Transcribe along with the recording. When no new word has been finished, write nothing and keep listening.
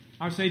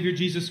Our Savior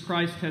Jesus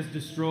Christ has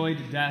destroyed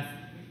death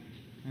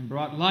and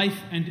brought life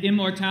and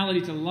immortality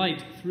to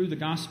light through the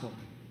gospel.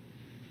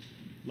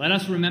 Let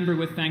us remember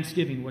with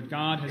thanksgiving what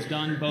God has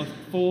done both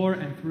for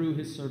and through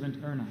his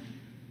servant Erna.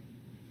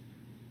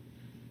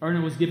 Erna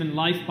was given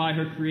life by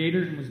her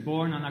Creator and was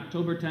born on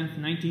October 10th,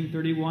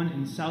 1931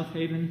 in South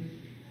Haven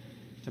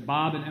to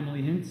Bob and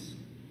Emily Hintz.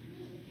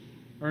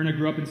 Erna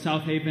grew up in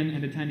South Haven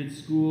and attended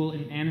school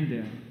in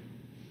Annandale,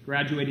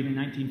 graduating in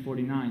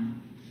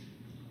 1949.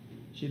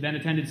 She then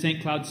attended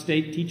St. Cloud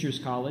State Teachers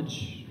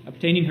College,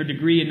 obtaining her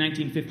degree in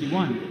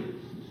 1951.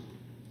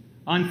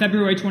 On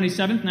February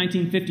 27,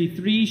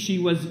 1953, she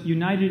was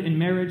united in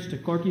marriage to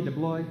Corky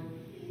DeBlois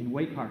in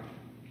Waite Park.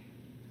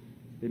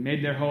 They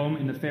made their home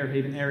in the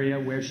Fairhaven area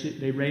where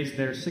they raised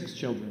their 6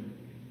 children: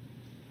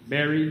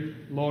 Barry,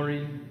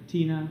 Lori,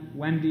 Tina,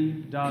 Wendy,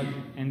 Doug,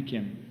 and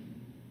Kim.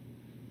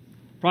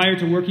 Prior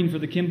to working for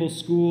the Kimball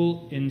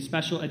School in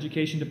Special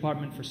Education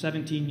Department for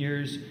 17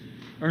 years,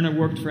 Erna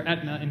worked for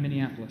Aetna in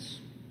Minneapolis.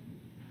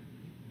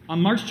 On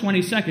March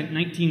 22,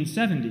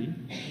 1970,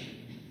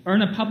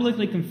 Erna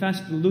publicly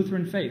confessed the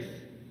Lutheran faith,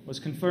 was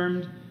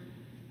confirmed,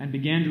 and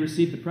began to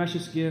receive the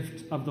precious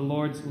gift of the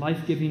Lord's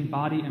life-giving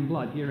body and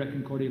blood here at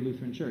Concordia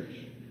Lutheran Church.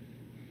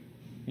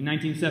 In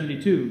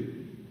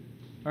 1972,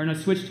 Erna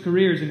switched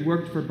careers and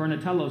worked for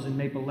Bernatello's in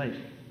Maple Lake.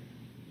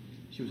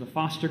 She was a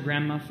foster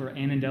grandma for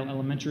Annandale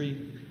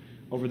Elementary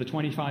over the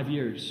 25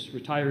 years,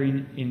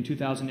 retiring in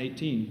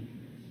 2018.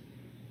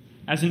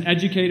 As an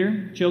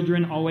educator,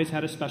 children always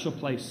had a special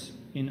place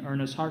in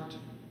Erna's heart.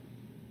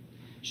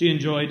 She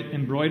enjoyed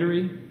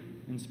embroidery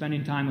and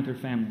spending time with her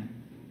family.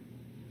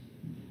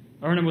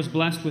 Erna was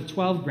blessed with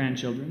 12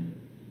 grandchildren,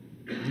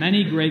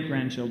 many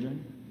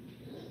great-grandchildren,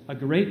 a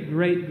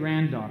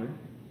great-great-granddaughter,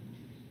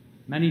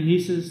 many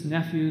nieces,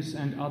 nephews,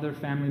 and other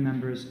family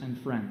members and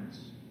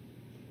friends.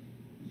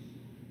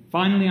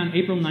 Finally, on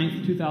April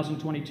 9,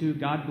 2022,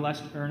 God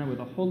blessed Erna with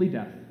a holy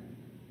death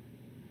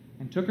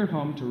and took her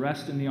home to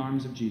rest in the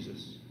arms of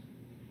Jesus,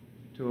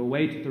 to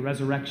await the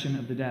resurrection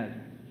of the dead.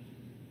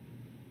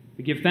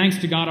 We give thanks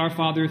to God our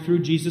Father through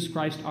Jesus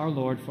Christ our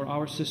Lord for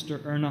our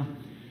sister Erna.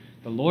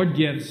 The Lord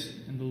gives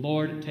and the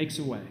Lord takes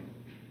away.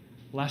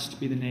 Blessed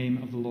be the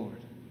name of the Lord.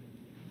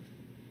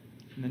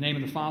 In the name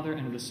of the Father,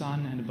 and of the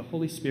Son, and of the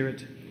Holy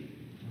Spirit.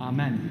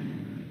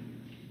 Amen.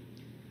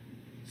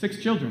 6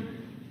 children.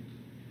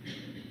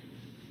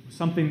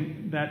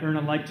 Something that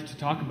Erna liked to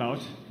talk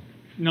about.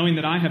 Knowing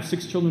that I have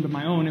 6 children of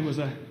my own, it was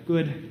a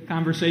good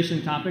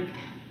conversation topic.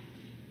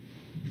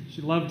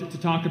 She loved to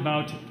talk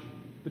about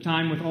the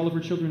time with all of her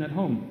children at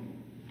home.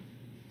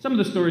 Some of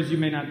the stories you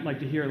may not like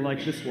to hear,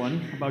 like this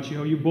one, about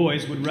how you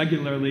boys would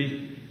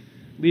regularly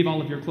leave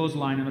all of your clothes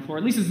lying on the floor.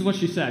 At least this is what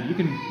she said. You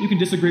can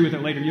disagree with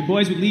it later. You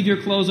boys would leave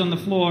your clothes on the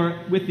floor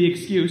with the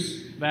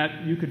excuse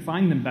that you could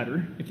find them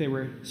better if they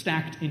were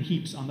stacked in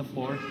heaps on the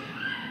floor.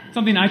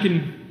 Something I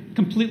can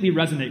completely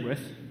resonate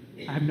with.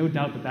 I have no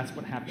doubt that that's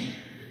what happened.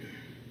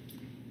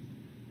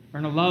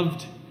 Erna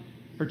loved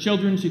her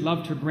children. She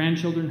loved her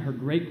grandchildren, her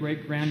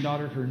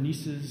great-great-granddaughter, her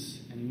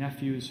nieces and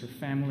nephews, her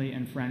family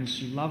and friends.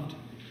 She loved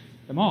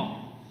them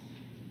all.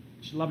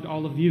 She loved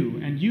all of you.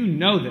 And you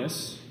know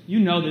this. You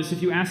know this.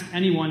 If you ask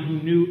anyone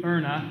who knew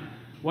Erna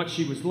what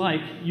she was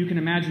like, you can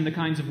imagine the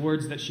kinds of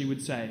words that she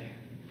would say,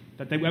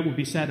 that would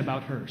be said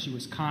about her. She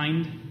was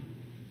kind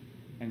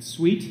and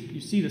sweet. You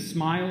see the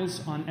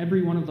smiles on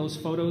every one of those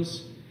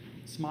photos,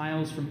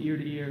 smiles from ear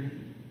to ear.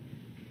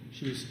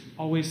 She was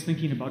always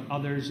thinking about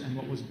others and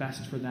what was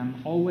best for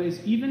them,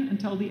 always, even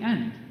until the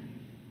end,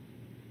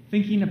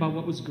 thinking about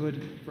what was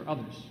good for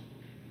others.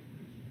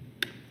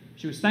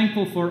 She was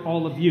thankful for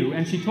all of you,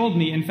 and she told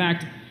me, in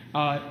fact,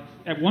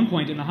 at one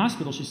point in the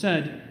hospital, she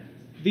said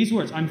these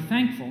words: I'm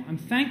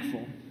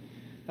thankful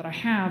that I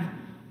have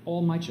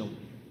all my children.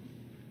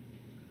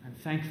 I'm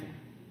thankful.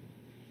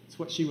 It's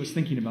what she was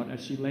thinking about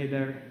as she lay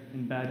there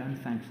in bed. I'm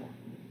thankful.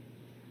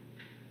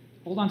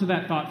 Hold on to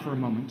that thought for a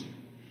moment.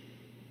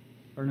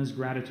 Erna's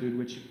gratitude,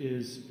 which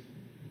is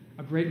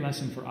a great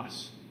lesson for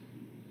us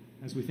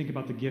as we think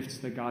about the gifts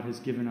that God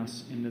has given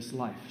us in this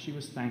life. She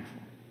was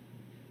thankful.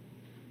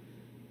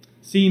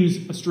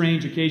 Seems a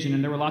strange occasion,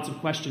 and there were lots of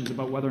questions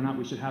about whether or not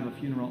we should have a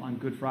funeral on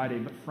Good Friday,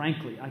 but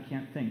frankly, I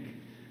can't think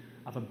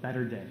of a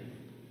better day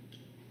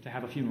to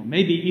have a funeral.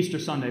 Maybe Easter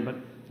Sunday, but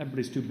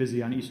everybody's too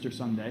busy on Easter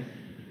Sunday.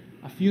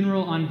 A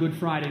funeral on Good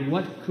Friday,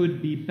 what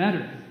could be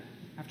better?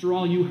 After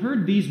all, you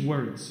heard these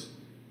words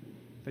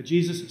that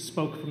Jesus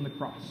spoke from the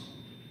cross.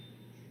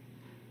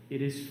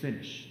 It is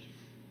finished.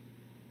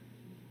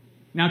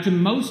 Now, to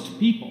most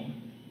people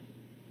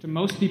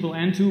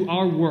and to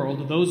our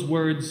world, those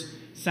words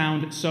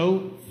sound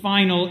so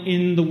final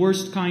in the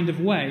worst kind of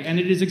way, and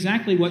it is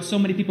exactly what so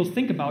many people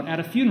think about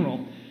at a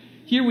funeral.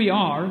 Here we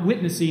are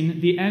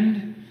witnessing the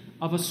end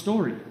of a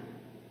story.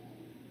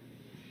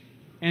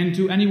 And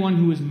to anyone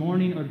who is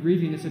mourning or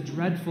grieving, it's a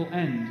dreadful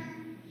end.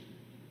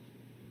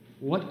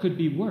 What could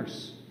be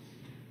worse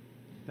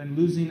than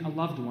losing a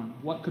loved one?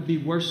 What could be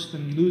worse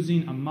than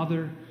losing a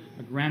mother,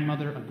 a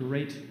grandmother, a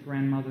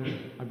great-grandmother,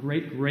 a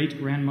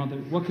great-great-grandmother?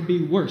 What could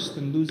be worse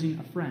than losing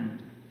a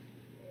friend?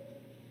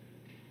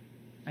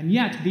 And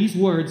yet, these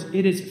words,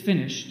 "it is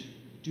finished,"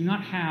 do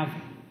not have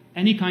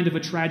any kind of a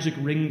tragic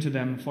ring to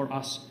them for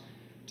us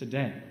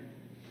today.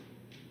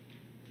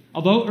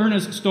 Although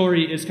Erna's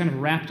story is kind of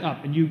wrapped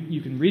up, and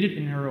you can read it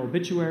in her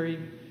obituary,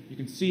 you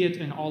can see it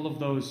in all of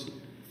those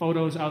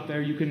photos out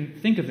there, you can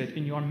think of it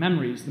in your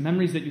memories, the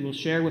memories that you will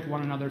share with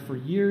one another for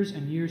years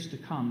and years to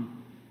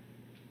come.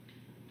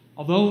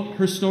 Although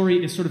her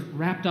story is sort of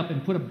wrapped up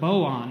and put a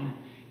bow on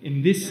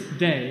in this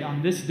day,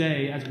 on this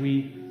day as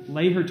we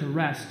lay her to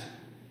rest,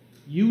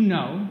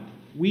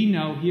 we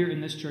know here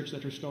in this church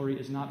that her story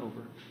is not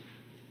over.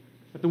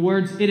 But the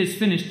words, "it is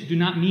finished," do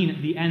not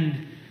mean the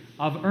end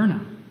of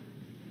Erna.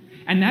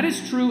 And that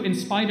is true in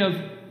spite of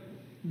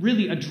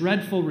really a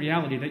dreadful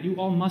reality that you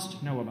all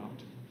must know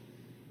about.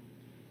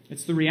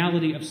 It's the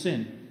reality of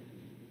sin.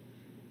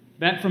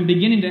 That from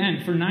beginning to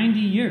end, for 90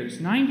 years,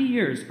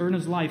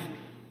 Erna's life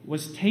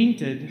was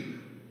tainted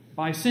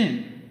by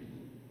sin.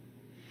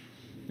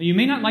 Now, you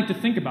may not like to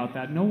think about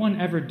that. No one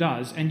ever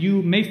does. And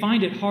you may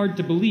find it hard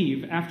to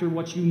believe after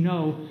what you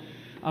know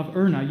of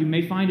Erna. You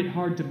may find it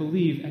hard to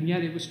believe, and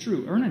yet it was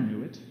true. Erna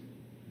knew it.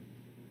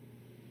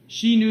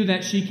 She knew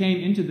that she came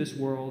into this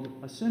world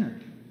a sinner.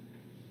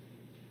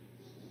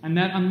 And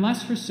that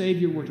unless her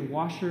Savior were to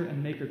wash her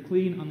and make her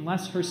clean,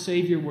 unless her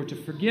Savior were to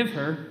forgive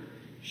her,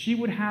 she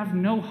would have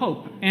no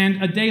hope.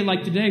 And a day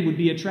like today would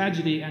be a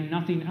tragedy and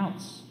nothing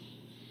else.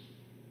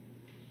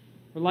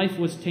 Her life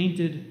was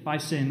tainted by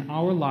sin.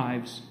 Our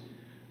lives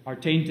are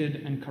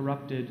tainted and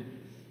corrupted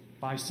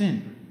by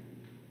sin.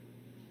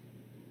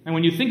 And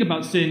when you think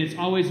about sin, it's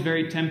always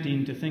very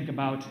tempting to think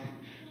about,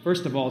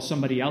 first of all,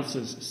 somebody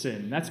else's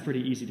sin. That's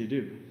pretty easy to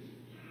do.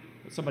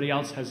 What somebody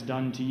else has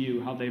done to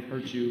you, how they've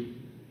hurt you,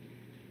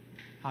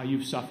 how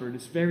you've suffered.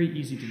 It's very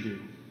easy to do.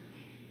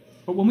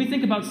 But when we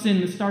think about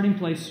sin, the starting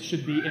place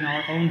should be in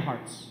our own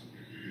hearts.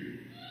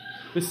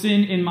 The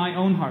sin in my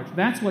own heart.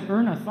 That's what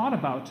Erna thought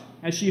about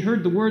as she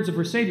heard the words of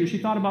her Savior. She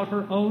thought about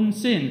her own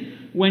sin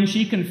when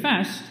she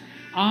confessed,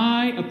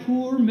 "I, a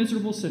poor,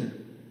 miserable sinner,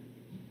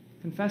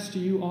 confess to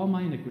you all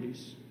my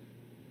iniquities."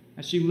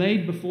 As she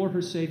laid before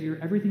her Savior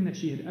everything that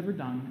she had ever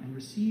done and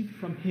received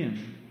from him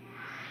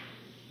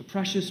the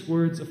precious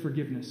words of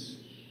forgiveness.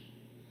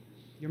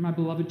 "You're my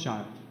beloved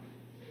child.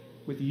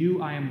 With you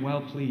I am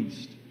well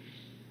pleased."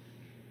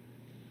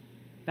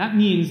 That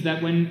means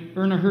that when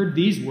Erna heard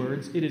these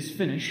words, "it is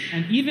finished,"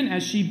 and even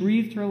as she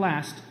breathed her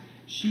last,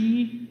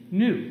 she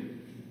knew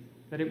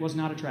that it was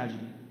not a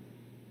tragedy.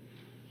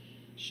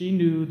 She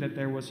knew that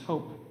there was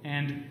hope,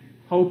 and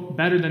hope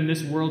better than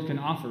this world can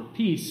offer.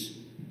 Peace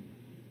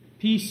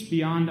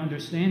beyond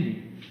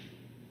understanding.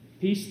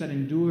 Peace that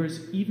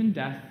endures even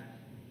death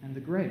and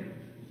the grave.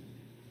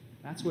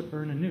 That's what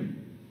Erna knew.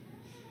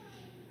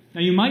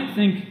 Now you might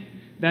think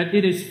that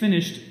 "it is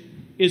finished"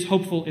 is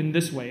hopeful in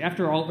this way.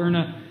 After all,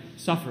 Erna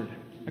suffered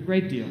a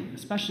great deal,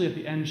 especially at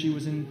the end. She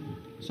was in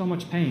so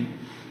much pain.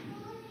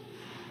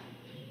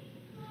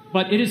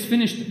 But "it is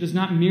finished" does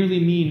not merely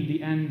mean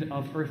the end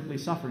of earthly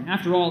suffering.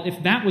 After all,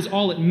 if that was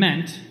all it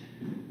meant,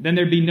 then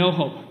there'd be no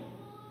hope.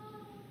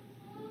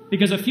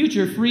 Because a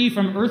future free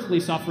from earthly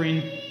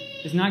suffering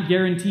is not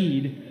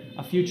guaranteed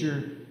a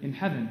future in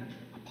heaven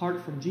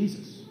apart from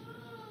Jesus.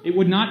 It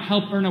would not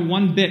help Erna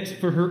one bit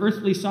for her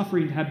earthly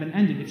suffering to have been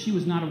ended if she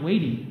was not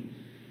awaiting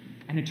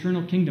an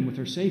eternal kingdom with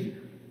her Savior.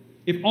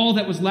 If all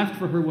that was left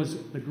for her was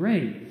the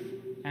grave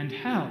and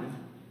hell,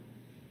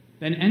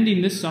 then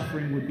ending this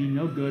suffering would be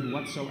no good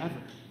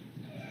whatsoever.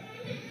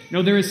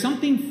 No, there is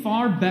something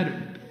far better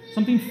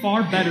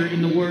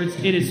in the words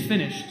 "it is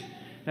finished"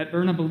 that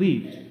Erna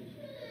believed.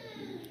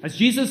 As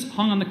Jesus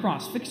hung on the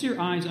cross, fix your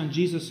eyes on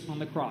Jesus on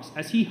the cross.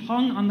 As he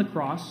hung on the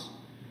cross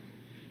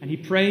and he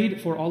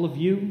prayed for all of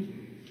you,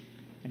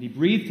 and he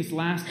breathed his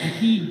last, and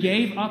he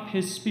gave up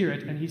his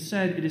spirit, and he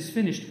said, "it is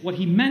finished," what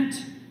he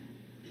meant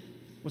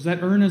was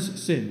that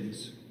Erna's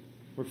sins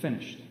were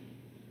finished.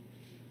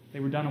 They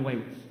were done away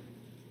with.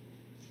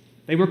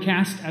 They were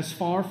cast as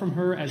far from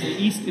her as the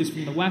east is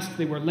from the west.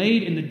 They were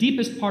laid in the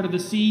deepest part of the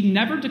sea,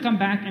 never to come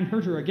back and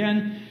hurt her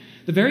again.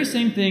 The very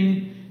same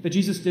thing that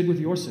Jesus did with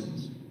your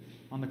sins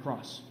on the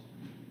cross.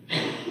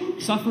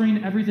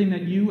 Suffering everything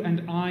that you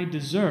and I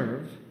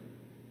deserve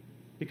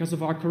because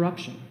of our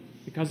corruption,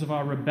 because of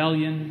our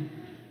rebellion,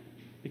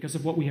 because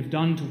of what we have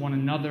done to one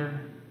another,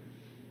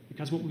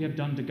 because of what we have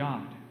done to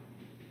God.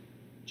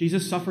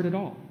 Jesus suffered it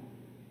all.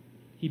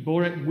 He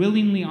bore it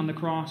willingly on the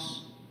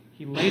cross.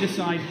 He laid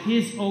aside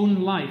his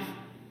own life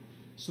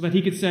so that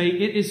he could say,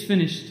 "it is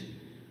finished,"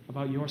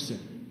 about your sin.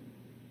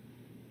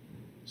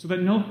 So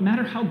that no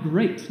matter how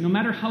great, no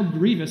matter how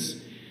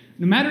grievous,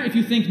 no matter if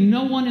you think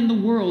no one in the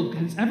world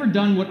has ever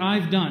done what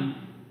I've done,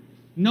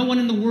 no one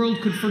in the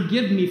world could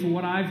forgive me for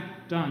what I've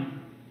done,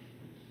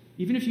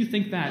 even if you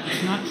think that,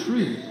 it's not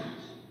true.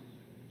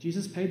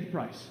 Jesus paid the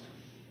price.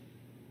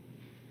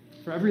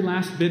 For every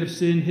last bit of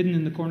sin hidden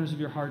in the corners of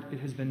your heart, it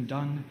has been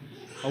done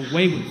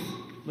away with.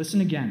 Listen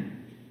again.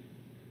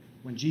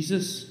 When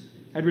Jesus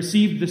had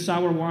received the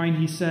sour wine,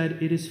 he said,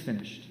 "it is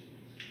finished."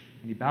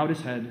 And he bowed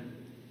his head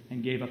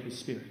and gave up his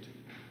spirit.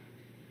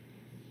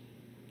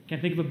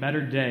 Can't think of a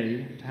better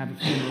day to have a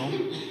funeral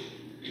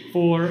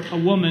for a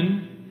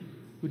woman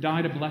who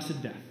died a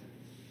blessed death,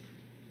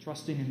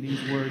 trusting in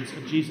these words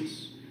of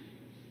Jesus.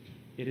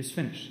 It is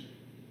finished.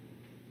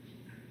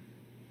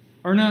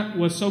 Erna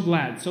was so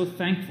glad, so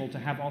thankful to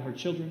have all her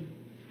children.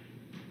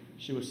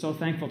 She was so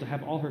thankful to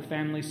have all her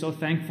family, so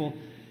thankful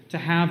to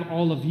have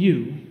all of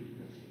you.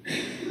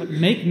 But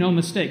make no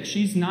mistake,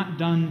 she's not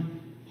done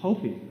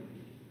hoping.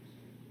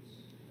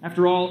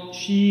 After all,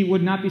 she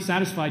would not be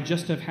satisfied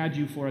just to have had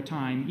you for a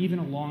time, even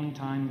a long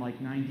time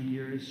like 90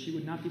 years. She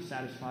would not be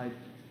satisfied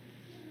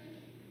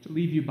to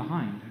leave you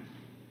behind.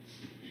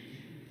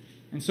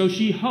 And so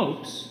she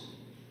hopes,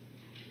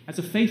 as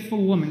a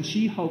faithful woman,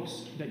 she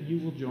hopes that you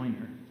will join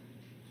her.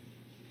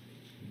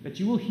 That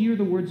you will hear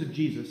the words of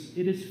Jesus,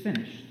 "It is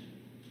finished,"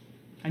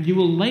 and you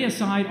will lay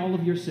aside all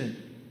of your sin.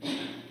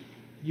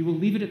 You will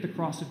leave it at the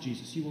cross of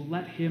Jesus. You will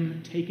let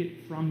him take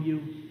it from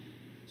you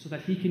so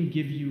that he can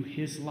give you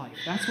his life.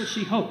 That's what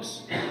she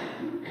hopes.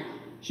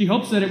 She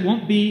hopes that it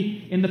won't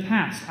be in the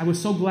past. I was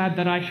so glad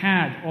that I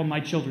had all my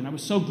children. I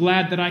was so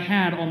glad that I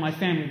had all my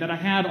family, that I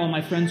had all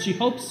my friends. She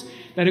hopes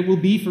that it will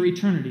be for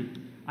eternity.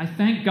 I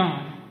thank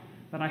God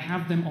that I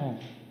have them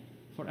all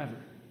forever.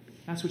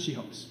 That's what she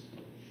hopes.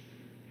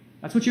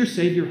 That's what your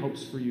Savior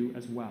hopes for you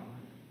as well.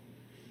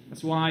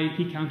 That's why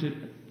he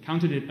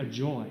counted it a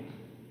joy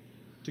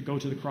to go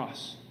to the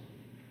cross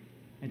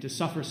and to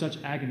suffer such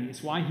agony.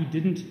 It's why he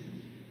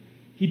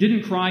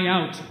didn't cry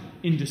out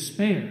in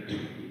despair,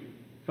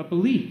 but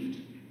believed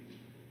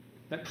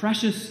that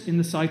precious in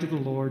the sight of the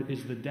Lord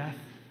is the death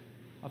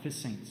of his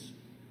saints.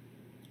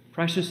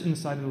 Precious in the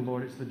sight of the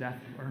Lord is the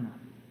death of Erna.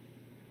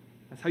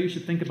 That's how you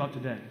should think about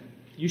today.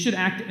 You should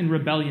act in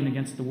rebellion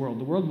against the world.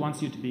 The world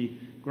wants you to be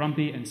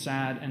grumpy and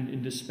sad and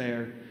in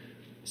despair,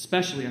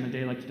 especially on a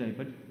day like today,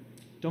 but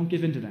don't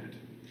give in to that.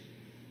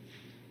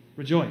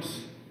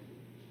 Rejoice.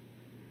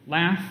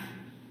 Laugh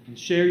and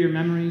share your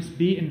memories.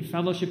 Be in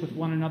fellowship with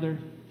one another.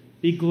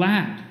 Be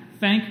glad.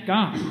 Thank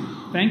God.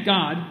 Thank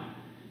God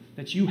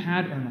that you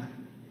had Erna.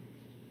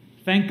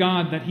 Thank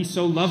God that he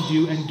so loved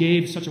you and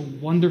gave such a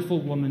wonderful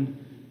woman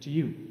to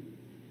you.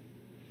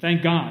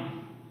 Thank God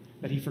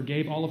that he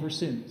forgave all of her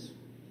sins.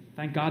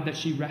 Thank God that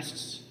she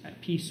rests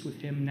at peace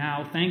with him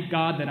now. Thank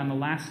God that on the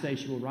last day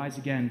she will rise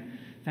again.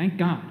 Thank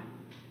God.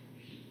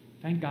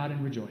 Thank God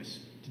and rejoice.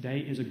 Today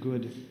is a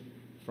Good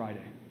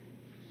Friday.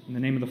 In the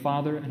name of the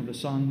Father, and of the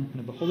Son, and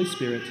of the Holy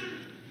Spirit,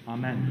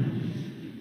 amen.